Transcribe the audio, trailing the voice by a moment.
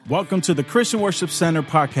Welcome to the Christian Worship Center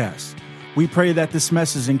podcast. We pray that this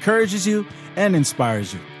message encourages you and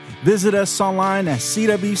inspires you. Visit us online at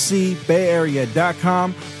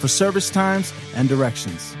cwcbayarea.com for service times and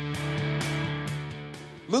directions.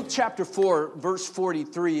 Luke chapter 4, verse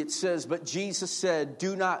 43, it says, "But Jesus said, do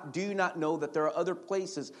you not know that there are other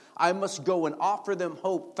places I must go and offer them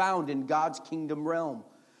hope found in God's kingdom realm?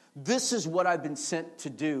 This is what I've been sent to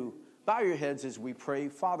do." Bow your heads as we pray.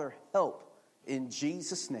 Father, help in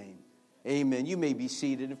Jesus' name. Amen. You may be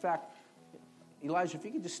seated. In fact, Elijah, if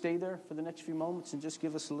you could just stay there for the next few moments and just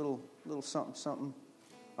give us a little something.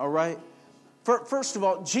 All right? First of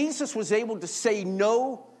all, Jesus was able to say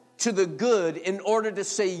no to the good in order to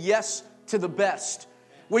say yes to the best.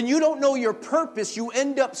 When you don't know your purpose, you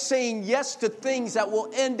end up saying yes to things that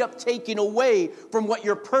will end up taking away from what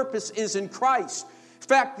your purpose is in Christ. In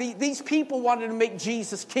fact, these people wanted to make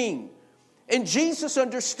Jesus king. And Jesus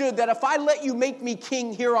understood that if I let you make me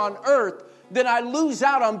king here on earth, then I lose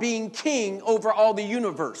out on being king over all the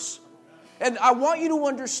universe. And I want you to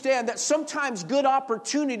understand that sometimes good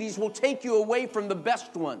opportunities will take you away from the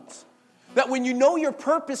best ones. That when you know your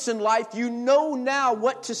purpose in life, you know now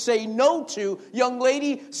what to say no to. Young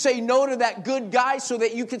lady, say no to that good guy so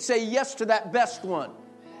that you can say yes to that best one.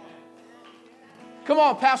 Come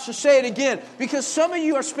on, Pastor, say it again. Because some of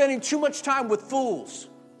you are spending too much time with fools.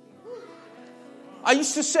 I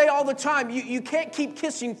used to say all the time, you can't keep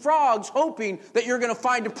kissing frogs hoping that you're going to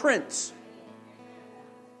find a prince.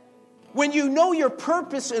 When you know your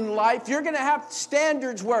purpose in life, you're going to have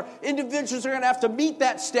standards where individuals are going to have to meet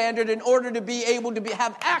that standard in order to be able to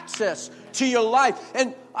have access to your life.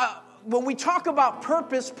 And when we talk about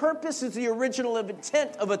purpose, purpose is the original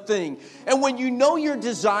intent of a thing. And when you know your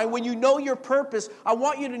design, when you know your purpose, I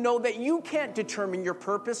want you to know that you can't determine your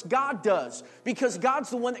purpose. God does, because God's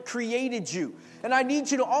the one that created you. And I need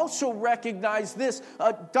you to also recognize this.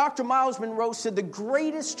 Dr. Miles Monroe said the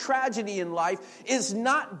greatest tragedy in life is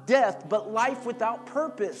not death, but life without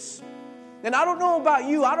purpose. And I don't know about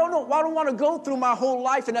you. I don't want to go through my whole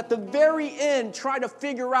life and at the very end try to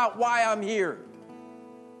figure out why I'm here.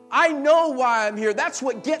 I know why I'm here. That's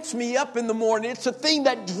what gets me up in the morning. It's the thing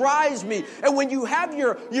that drives me. And when you have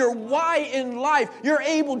your why in life, you're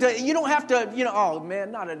able to, you don't have to, oh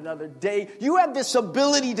man, not another day. You have this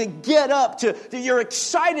ability to get up, that you're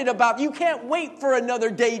excited about. You can't wait for another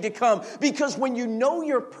day to come. Because when you know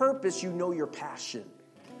your purpose, you know your passion.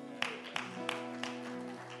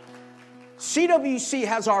 CWC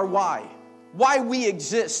has our why we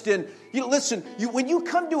exist. And when you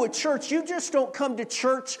come to a church, you just don't come to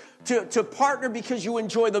church to partner because you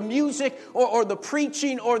enjoy the music or the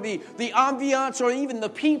preaching or the ambiance or even the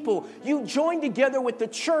people. You join together with the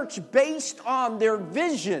church based on their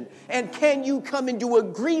vision. And can you come into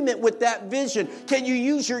agreement with that vision? Can you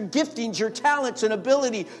use your giftings, your talents, and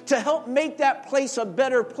ability to help make that place a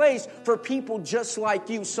better place for people just like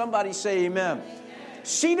you? Somebody say amen.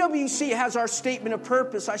 CWC has our statement of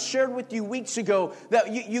purpose. I shared with you weeks ago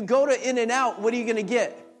that you go to In-N-Out, what are you going to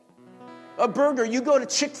get? A burger. You go to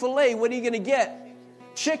Chick-fil-A, what are you going to get?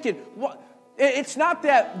 Chicken. It's not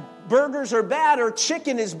that burgers are bad or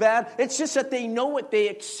chicken is bad. It's just that they know what they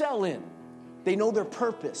excel in. They know their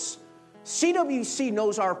purpose. CWC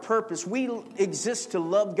knows our purpose. We exist to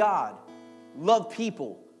love God, love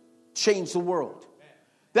people, change the world.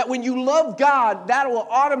 That when you love God, that will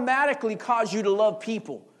automatically cause you to love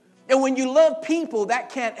people. And when you love people, that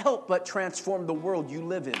can't help but transform the world you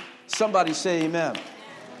live in. Somebody say amen.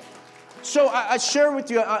 So I share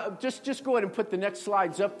with you, just go ahead and put the next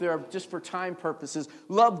slides up there just for time purposes.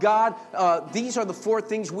 Love God. These are the 4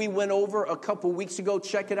 things we went over a couple weeks ago.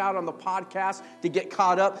 Check it out on the podcast to get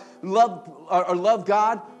caught up. Love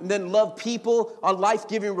God, and then love people, on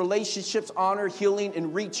life-giving relationships, honor, healing,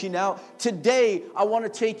 and reaching out. Today, I want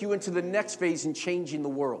to take you into the next phase in changing the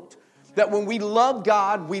world. That when we love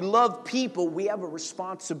God, we love people, we have a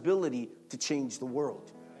responsibility to change the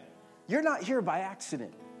world. You're not here by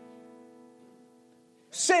accident.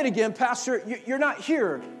 Say it again, Pastor. You're not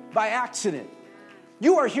here by accident.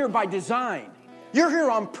 You are here by design. You're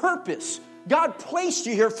here on purpose. God placed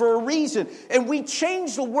you here for a reason. And we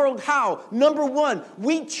change the world how? Number 1,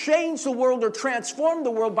 we change the world or transform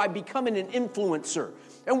the world by becoming an influencer.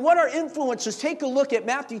 And what are influencers? Take a look at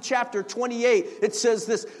Matthew chapter 28. It says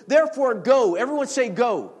this, "Therefore go." Everyone say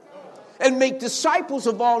go. "And make disciples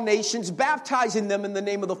of all nations, baptizing them in the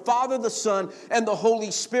name of the Father, the Son, and the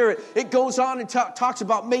Holy Spirit." It goes on and talks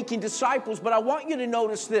about making disciples, but I want you to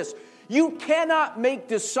notice this. You cannot make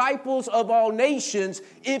disciples of all nations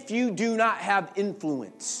if you do not have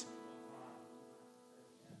influence.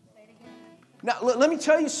 Now, let me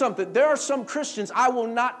tell you something. There are some Christians I will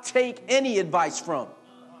not take any advice from.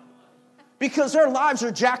 because their lives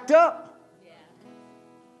are jacked up.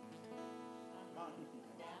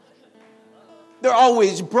 They're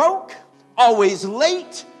always broke, always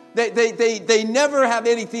late. They never have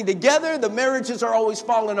anything together. The marriages are always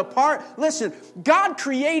falling apart. Listen, God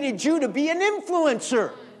created you to be an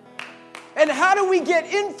influencer. And how do we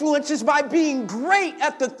get influence is by being great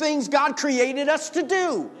at the things God created us to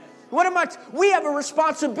do. We have a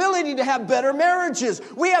responsibility to have better marriages.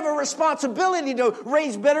 We have a responsibility to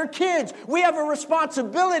raise better kids. We have a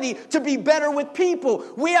responsibility to be better with people.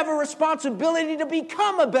 We have a responsibility to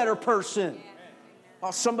become a better person.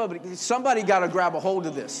 Oh, somebody got to grab a hold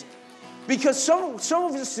of this. Because some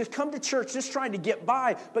of us have come to church just trying to get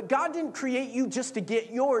by, but God didn't create you just to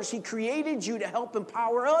get yours. He created you to help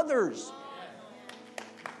empower others.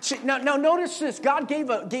 Now notice this. God gave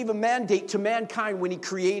a mandate to mankind when He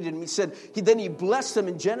created them. He said, then He blessed them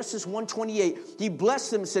in Genesis 1:28. He blessed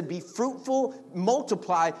them and said, be fruitful,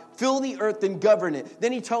 multiply, fill the earth and govern it.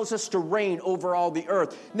 Then He tells us to reign over all the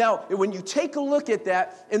earth. Now, when you take a look at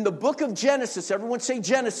that, in the book of Genesis, everyone say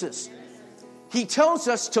Genesis. He tells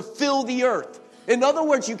us to fill the earth. In other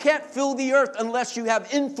words, you can't fill the earth unless you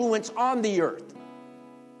have influence on the earth.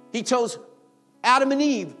 He tells Adam and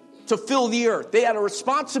Eve to fill the earth. They had a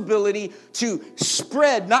responsibility to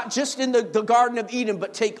spread, not just in the Garden of Eden,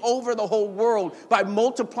 but take over the whole world by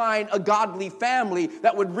multiplying a godly family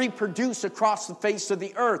that would reproduce across the face of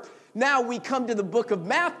the earth. Now we come to the book of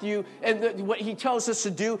Matthew, and what he tells us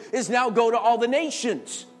to do is now go to all the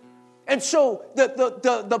nations. And so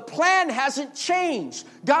the plan hasn't changed.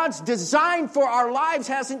 God's design for our lives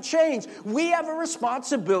hasn't changed. We have a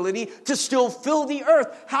responsibility to still fill the earth.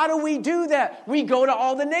 How do we do that? We go to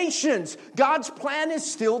all the nations. God's plan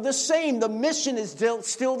is still the same. The mission is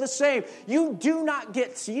still the same. You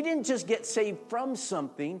didn't just get saved from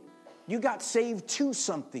something. You got saved to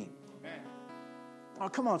something. Oh,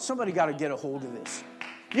 come on. Somebody got to get a hold of this.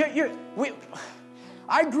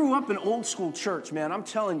 I grew up in old school church, man. I'm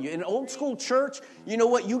telling you. In old school church, you know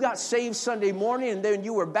what? You got saved Sunday morning and then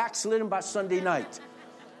you were backslidden by Sunday night.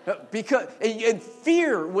 And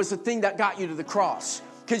fear was the thing that got you to the cross.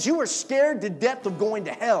 Because you were scared to death of going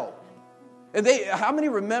to hell. And how many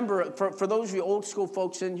remember, for those of you old school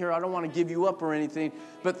folks in here, I don't want to give you up or anything,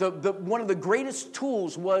 but one of the greatest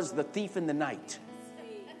tools was The Thief in the Night.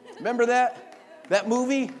 Remember that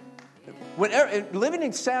movie? Living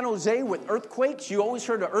in San Jose with earthquakes, you always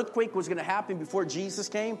heard an earthquake was going to happen before Jesus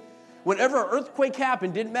came. Whenever an earthquake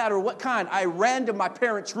happened, didn't matter what kind, I ran to my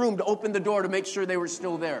parents' room to open the door to make sure they were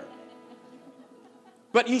still there.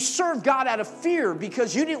 But you served God out of fear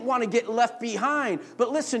because you didn't want to get left behind.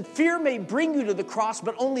 But listen, fear may bring you to the cross,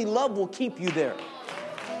 but only love will keep you there.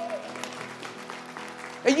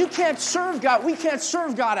 And you can't serve God. We can't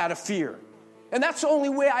serve God out of fear. And that's the only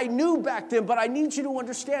way I knew back then. But I need you to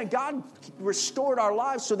understand, God restored our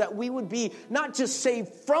lives so that we would be not just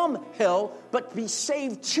saved from hell, but be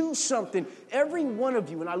saved to something. Every one of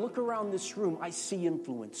you, when I look around this room, I see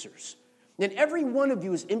influencers. And every one of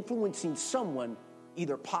you is influencing someone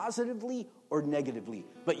either positively or negatively.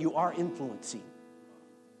 But you are influencing.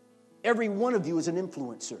 Every one of you is an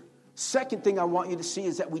influencer. Second thing I want you to see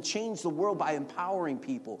is that we change the world by empowering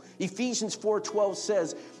people. Ephesians 4:12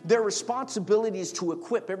 says their responsibility is to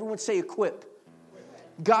equip. Everyone say equip.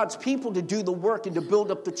 God's people to do the work and to build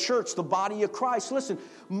up the church, the body of Christ. Listen,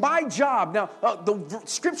 my job, now the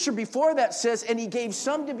scripture before that says, and He gave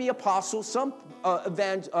some to be apostles, some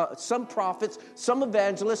prophets, some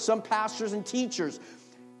evangelists, some pastors and teachers.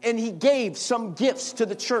 And He gave some gifts to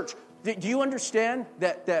the church. Do you understand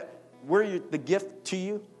that we're the gift to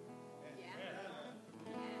you?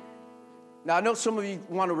 Now, I know some of you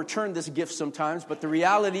want to return this gift sometimes, but the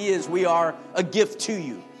reality is we are a gift to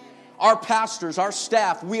you. Our pastors, our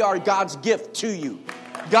staff, we are God's gift to you.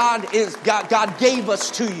 God gave us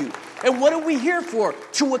to you. And what are we here for?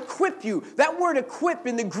 To equip you. That word equip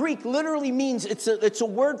in the Greek literally means it's a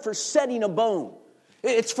word for setting a bone.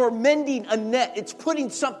 It's for mending a net. It's putting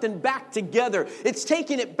something back together. It's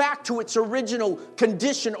taking it back to its original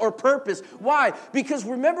condition or purpose. Why? Because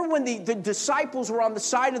remember when the disciples were on the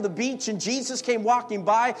side of the beach and Jesus came walking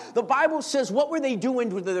by? The Bible says, what were they doing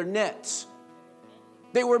with their nets?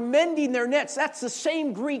 They were mending their nets. That's the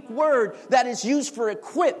same Greek word that is used for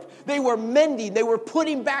equip. They were mending. They were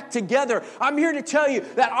putting back together. I'm here to tell you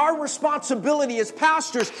that our responsibility as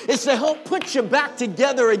pastors is to help put you back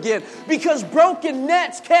together again, because broken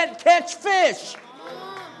nets can't catch fish.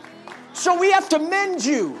 So we have to mend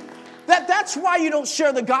you. That's why you don't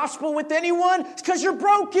share the gospel with anyone. It's because you're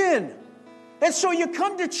broken. And so you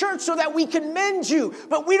come to church so that we can mend you.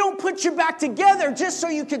 But we don't put you back together just so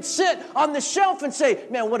you can sit on the shelf and say,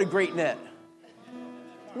 man, what a great net.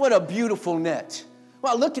 What a beautiful net.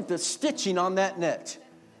 Wow, look at the stitching on that net.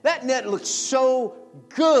 That net looks so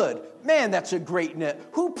good. Man, that's a great net.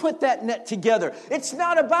 Who put that net together? It's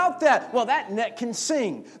not about that. Well, that net can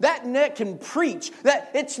sing. That net can preach.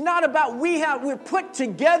 It's not about we're put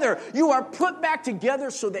together. You are put back together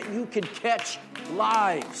so that you can catch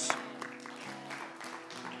lives.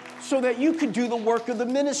 So that you can do the work of the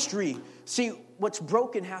ministry. See, what's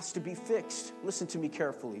broken has to be fixed. Listen to me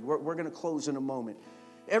carefully. We're going to close in a moment.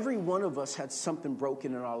 Every one of us had something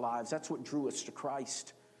broken in our lives. That's what drew us to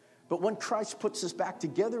Christ. But when Christ puts us back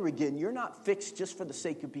together again, you're not fixed just for the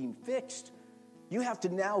sake of being fixed. You have to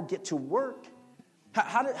now get to work.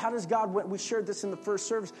 How does God win? We shared this in the first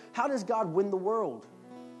service. How does God win the world?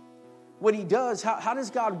 What he does, how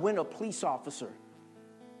does God win a police officer?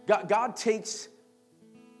 God takes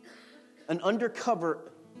an undercover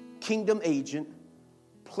kingdom agent,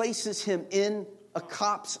 places him in a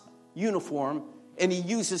cop's uniform, and he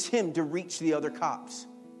uses him to reach the other cops.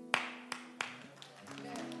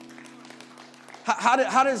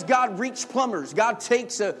 How does God reach plumbers? God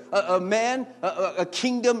takes a man, a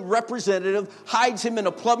kingdom representative, hides him in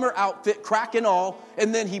a plumber outfit, crack and all,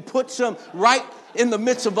 and then he puts him right in the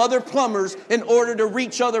midst of other plumbers in order to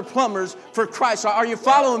reach other plumbers for Christ. Are you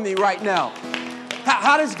following me right now?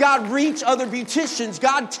 How does God reach other beauticians?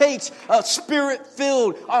 God takes a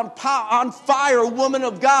spirit-filled, on fire woman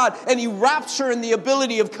of God, and he wraps her in the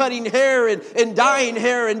ability of cutting hair and dyeing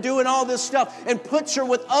hair and doing all this stuff, and puts her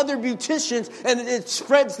with other beauticians, and it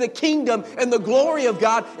spreads the kingdom and the glory of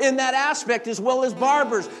God in that aspect, as well as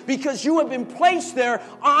barbers, because you have been placed there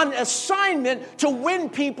on assignment to win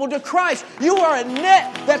people to Christ. You are a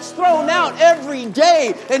net that's thrown out every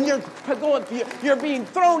day, and you're being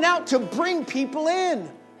thrown out to bring people in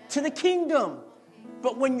to the kingdom.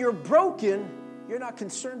 But when you're broken, you're not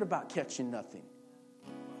concerned about catching nothing.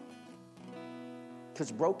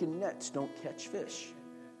 Because broken nets don't catch fish.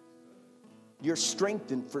 You're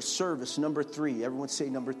strengthened for service. Number 3. Everyone say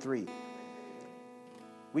number 3.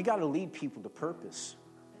 We got to lead people to purpose.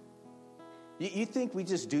 You think we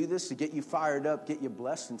just do this to get you fired up, get you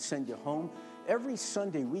blessed, and send you home? Every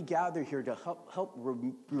Sunday, we gather here to help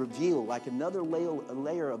reveal, like another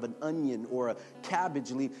layer of an onion or a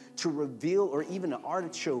cabbage leaf, to reveal, or even an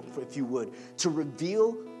artichoke, if you would, to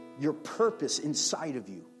reveal your purpose inside of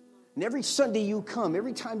you. And every Sunday you come,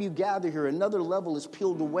 every time you gather here, another level is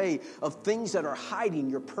peeled away of things that are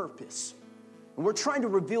hiding your purpose. And we're trying to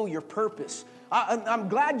reveal your purpose. I'm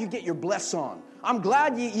glad you get your bless on. I'm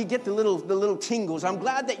glad you get the little tingles. I'm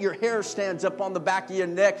glad that your hair stands up on the back of your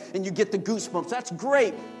neck and you get the goosebumps. That's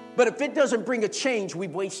great. But if it doesn't bring a change,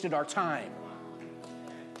 we've wasted our time.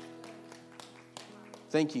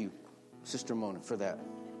 Thank you, Sister Mona, for that.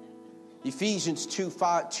 Ephesians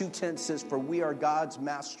 2:10 says, "For we are God's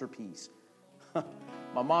masterpiece."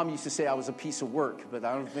 My mom used to say I was a piece of work, but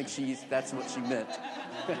I don't think that's what she meant.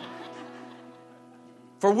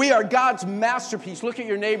 For we are God's masterpiece. Look at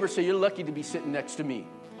your neighbor and say, "You're lucky to be sitting next to me."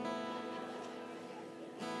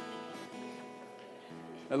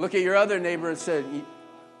 And look at your other neighbor and say,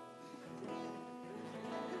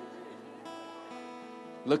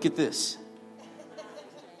 "Look at this.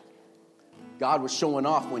 God was showing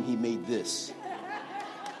off when he made this."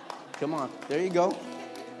 Come on, there you go.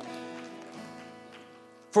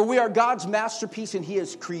 For we are God's masterpiece, and he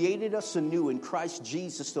has created us anew in Christ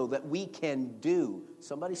Jesus so that we can do.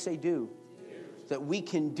 Somebody say do. That we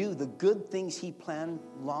can do the good things he planned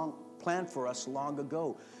for us long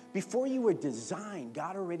ago. Before you were designed,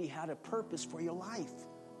 God already had a purpose for your life.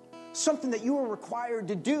 Something that you were required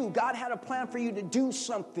to do. God had a plan for you to do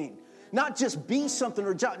something. Not just be something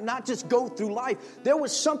or not just go through life. There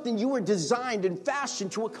was something you were designed and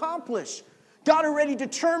fashioned to accomplish. God already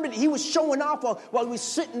determined. He was showing off while he was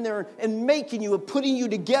sitting there and making you and putting you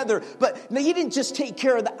together. But he didn't just take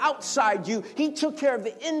care of the outside you. He took care of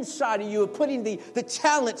the inside of you and putting the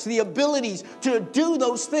talents, the abilities to do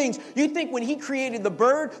those things. You think when he created the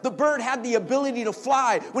bird had the ability to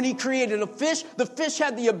fly. When he created the fish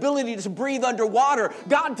had the ability to breathe underwater.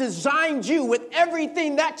 God designed you with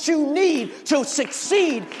everything that you need to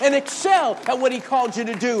succeed and excel at what he called you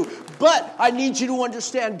to do. But I need you to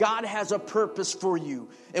understand, God has a purpose for you.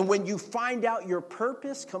 And when you find out your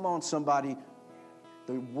purpose, come on somebody,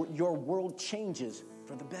 your world changes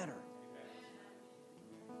for the better.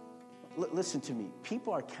 Listen to me.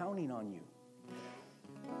 People are counting on you.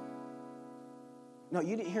 No,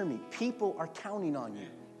 you didn't hear me. People are counting on you.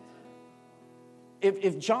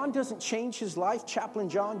 If John doesn't change his life, Chaplain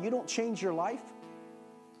John, you don't change your life.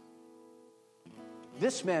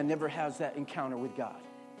 This man never has that encounter with God.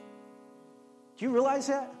 Do you realize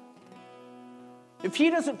that? if he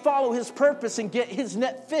doesn't follow his purpose and get his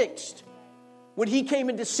net fixed, when he came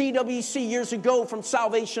into CWC years ago from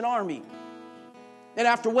Salvation Army, and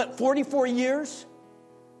after 44 years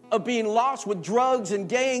of being lost with drugs and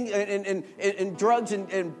gang and drugs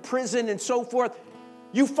and prison and so forth,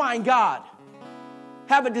 you find God.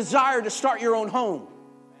 Have a desire to start your own home.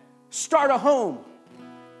 Start a home.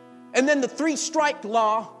 And then the 3-strike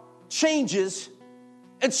law changes.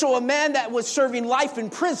 And so a man that was serving life in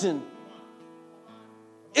prison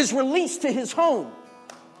is released to his home.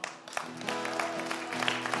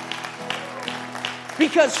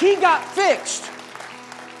 Because he got fixed.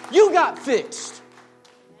 You got fixed.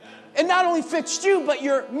 And not only fixed you, but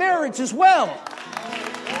your marriage as well.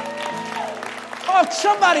 Oh,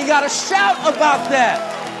 somebody got to shout about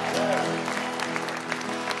that.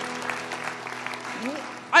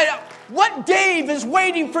 What Dave is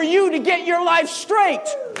waiting for you to get your life straight?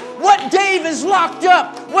 What Dave is locked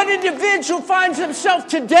up? What individual finds himself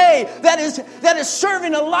today that is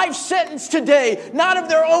serving a life sentence today? Not of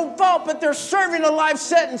their own fault, but they're serving a life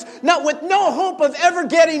sentence, not with no hope of ever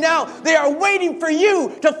getting out. They are waiting for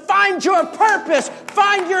you to find your purpose,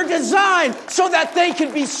 find your design, so that they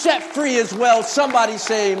can be set free as well. Somebody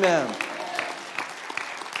say amen.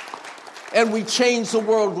 And we change the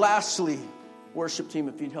world. Lastly, worship team,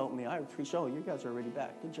 if you'd help me. I appreciate. Oh, you guys are already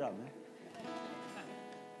back. Good job, man.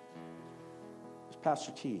 It's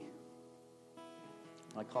Pastor T.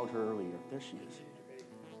 I called her earlier. There she is.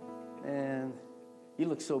 And you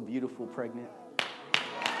look so beautiful, pregnant.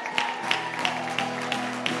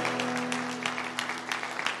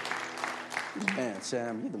 You're the man,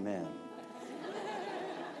 Sam. You're the man.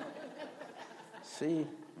 See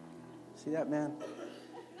that, man?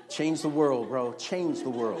 Change the world, bro. Change the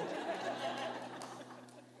world.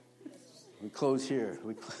 We close here.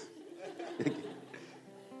 We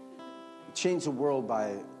change the world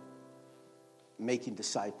by making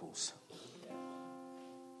disciples.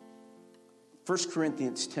 1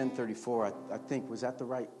 Corinthians 10:34, I think, was that the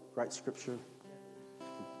right scripture?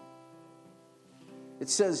 It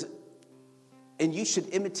says, and you should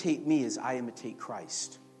imitate me as I imitate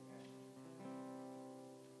Christ.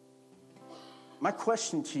 My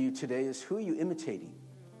question to you today is, who are you imitating?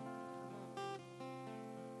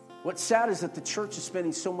 What's sad is that the church is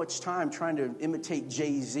spending so much time trying to imitate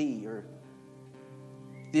Jay-Z or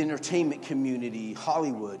the entertainment community,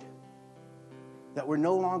 Hollywood, that we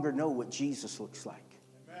no longer know what Jesus looks like.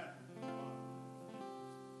 Amen.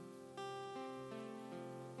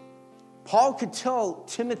 Paul could tell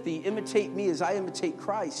Timothy, imitate me as I imitate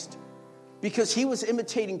Christ, because he was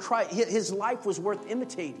imitating Christ. His life was worth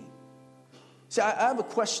imitating. So I have a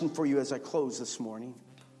question for you as I close this morning.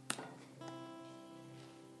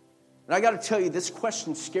 And I got to tell you, this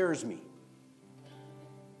question scares me.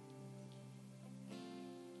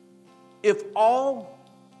 If all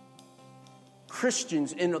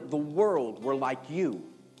Christians in the world were like you,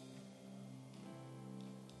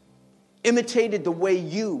 imitated the way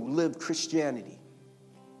you live Christianity,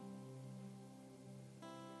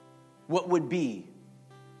 what would be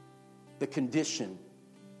the condition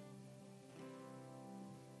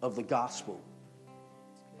of the gospel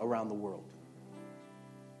around the world?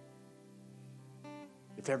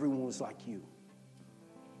 If everyone was like you.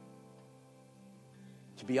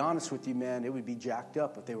 To be honest with you, man, it would be jacked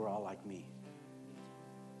up if they were all like me.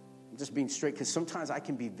 I'm just being straight, because sometimes I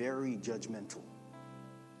can be very judgmental.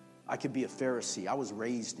 I could be a Pharisee. I was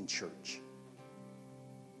raised in church.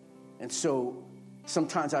 And so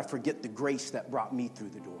sometimes I forget the grace that brought me through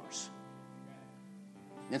the doors.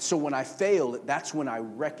 And so when I fail, that's when I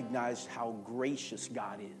recognize how gracious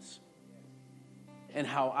God is. And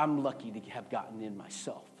how I'm lucky to have gotten in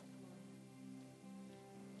myself.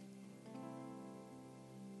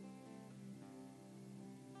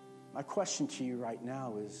 My question to you right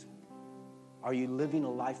now is, are you living a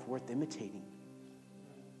life worth imitating?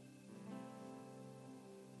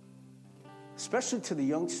 Especially to the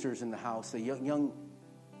youngsters in the house, the young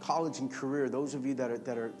college and career, those of you that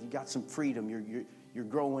are you got some freedom, you're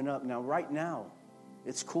growing up. Now, right now,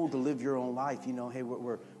 it's cool to live your own life. You know, hey,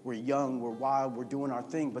 we're young, we're wild, we're doing our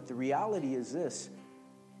thing. But the reality is this.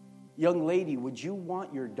 Young lady, would you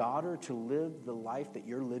want your daughter to live the life that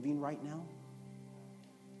you're living right now?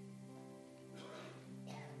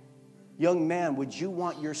 Young man, would you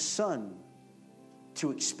want your son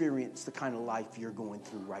to experience the kind of life you're going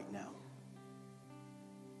through right now?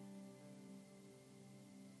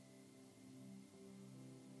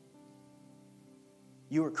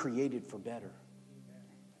 You were created for better.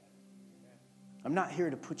 I'm not here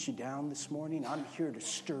to put you down this morning. I'm here to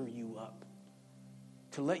stir you up,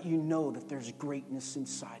 to let you know that there's greatness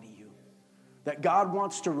inside of you. that God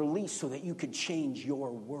wants to release so that you can change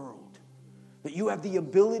your world. That you have the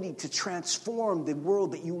ability to transform the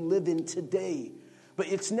world that you live in today. But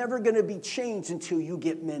it's never going to be changed until you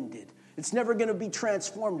get mended. It's never going to be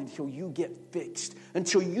transformed until you get fixed.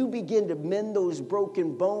 Until you begin to mend those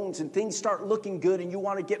broken bones and things start looking good and you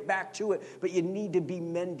want to get back to it. But you need to be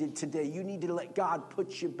mended today. You need to let God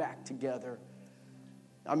put you back together.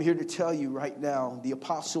 I'm here to tell you right now, the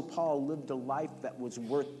Apostle Paul lived a life that was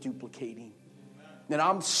worth duplicating. And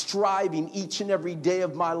I'm striving each and every day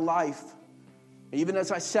of my life. Even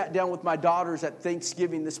as I sat down with my daughters at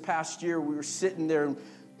Thanksgiving this past year, we were sitting there,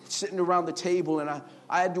 sitting around the table, and I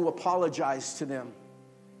had to apologize to them.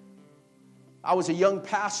 I was a young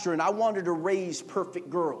pastor, and I wanted to raise perfect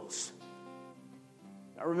girls.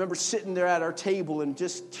 I remember sitting there at our table and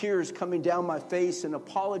just tears coming down my face and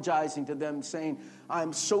apologizing to them, saying,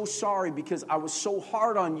 I'm so sorry because I was so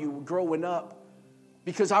hard on you growing up.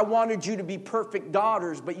 Because I wanted you to be perfect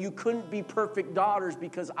daughters, but you couldn't be perfect daughters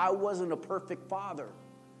because I wasn't a perfect father.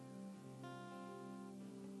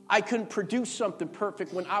 I couldn't produce something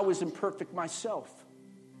perfect when I was imperfect myself.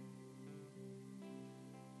 I'm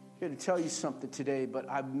here to tell you something today, but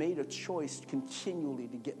I've made a choice continually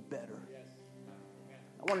to get better.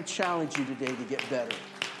 I want to challenge you today to get better.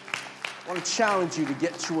 I want to challenge you to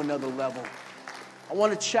get to another level. I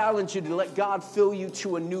want to challenge you to let God fill you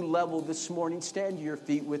to a new level this morning. Stand to your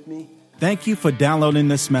feet with me. Thank you for downloading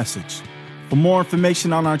this message. For more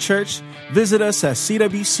information on our church, visit us at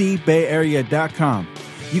cwcbayarea.com.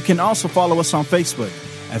 You can also follow us on Facebook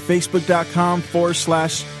at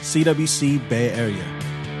facebook.com/CWC Bay Area.